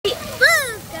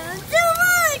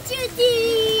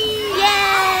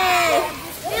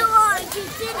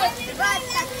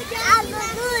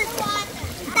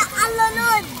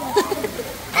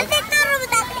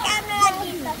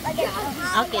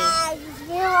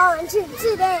Juancho,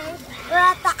 today we're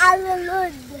at the island.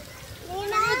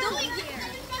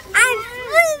 I'm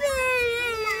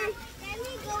swimming. Can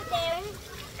we go there?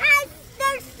 And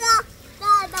there's the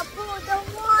pool, the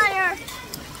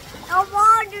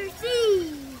water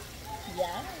sea.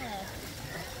 Yeah.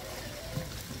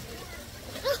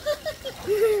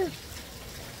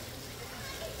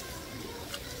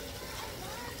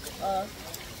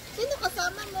 Sino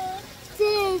kasama mo?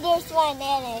 There's one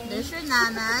nanay. There's your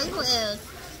nanay. Who else?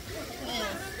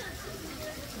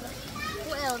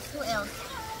 Who else? Who else?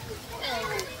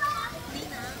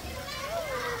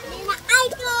 Ninang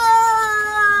Aiko!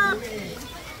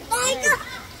 Aiko!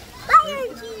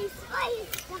 Fire cheese! Fire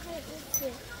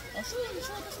cheese! Oh,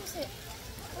 susi.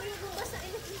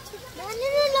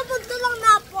 Naninilabog ko lang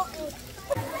na po eh.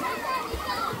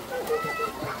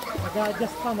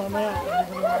 Mag-adjust pa mamaya.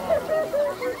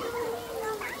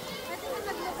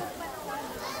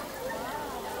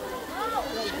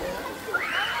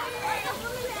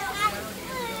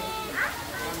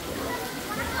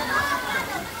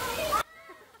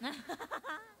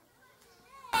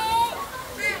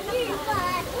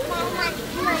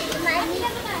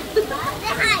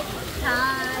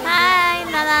 Hi,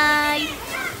 nanay.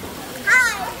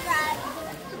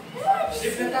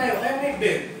 Sleep na tayo. Kaya may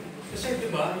bed. Kasi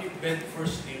diba, yung bed for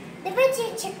sleep. Di ba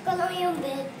check ko lang yung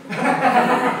bed?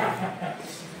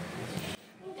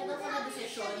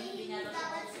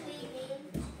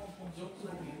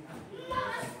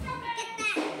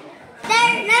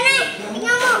 There, nanay!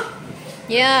 Tingnan mo!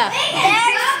 Yeah.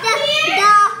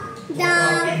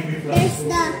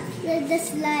 There's the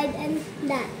slide and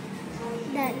that.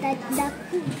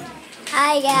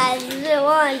 Hi guys,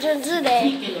 Juancho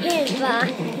today. Here's Ma.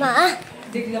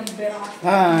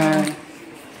 Hi.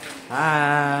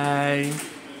 Hi.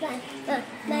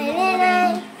 My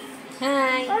nanay.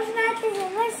 Hi.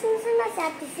 Where's Susan si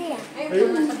Ate Sia?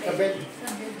 Ayun, kabit.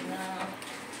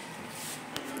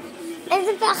 Eh,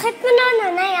 bakit mo na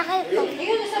nanay? Akit ko.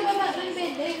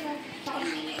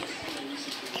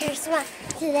 Here's Ma.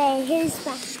 Today, here's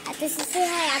Ma. Ate Sia, say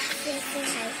hi. Ate Sia, say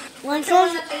hi. I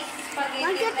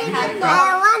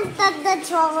wanted the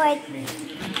chocolate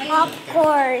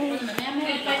popcorn.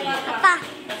 Papa.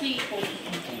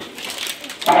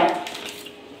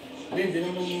 Hindi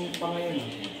naman pa ngayon.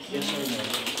 Yes or no?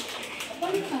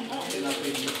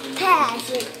 Pass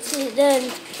it to them.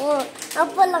 Oh,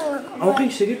 apa lang ako.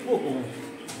 Okay, sige po.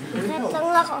 Akit lang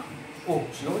ako. Oh,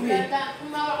 slowly.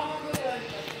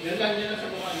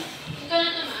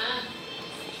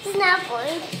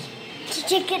 Snapple.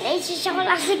 Chicken ay siya ko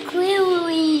lang sa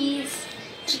quiz.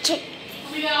 Chicken.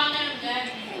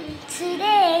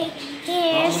 Today,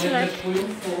 here's my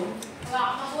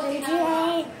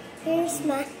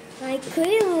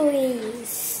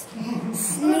quiz.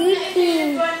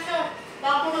 Sleeping.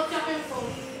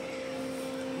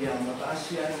 Yan, mataas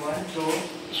yan, Juancho.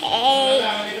 Hey,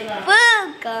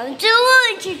 welcome to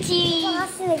Juancho TV.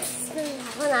 Kasi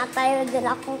ako natayo din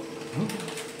ako.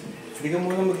 Hindi ka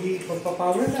muna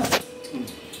magpapower na.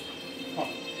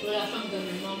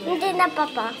 Hindi na,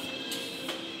 Papa.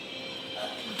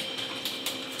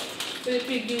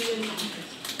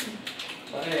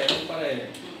 Pare, ano pare?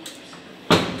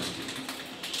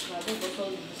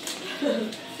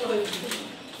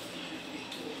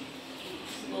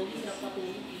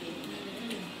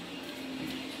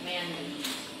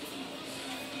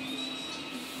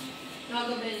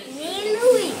 Hey,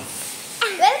 Louis.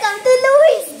 Welcome to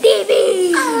Louis TV.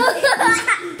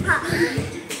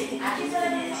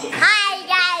 Hi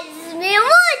guys, it's me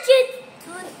Juancho.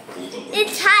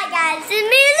 It's hi guys, it's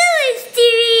me Louis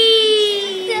TV.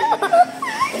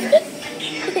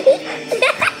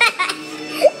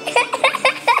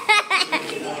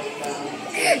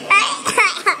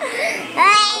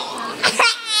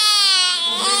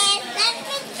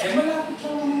 Eh, malapit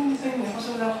lang naman sa inyo kasi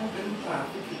wala akong ganun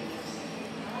traffic.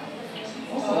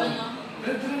 Oo.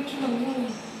 Diretso lang yun.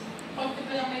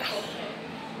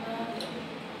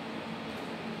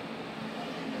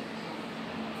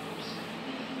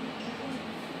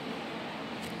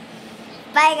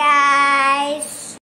 Bye guys.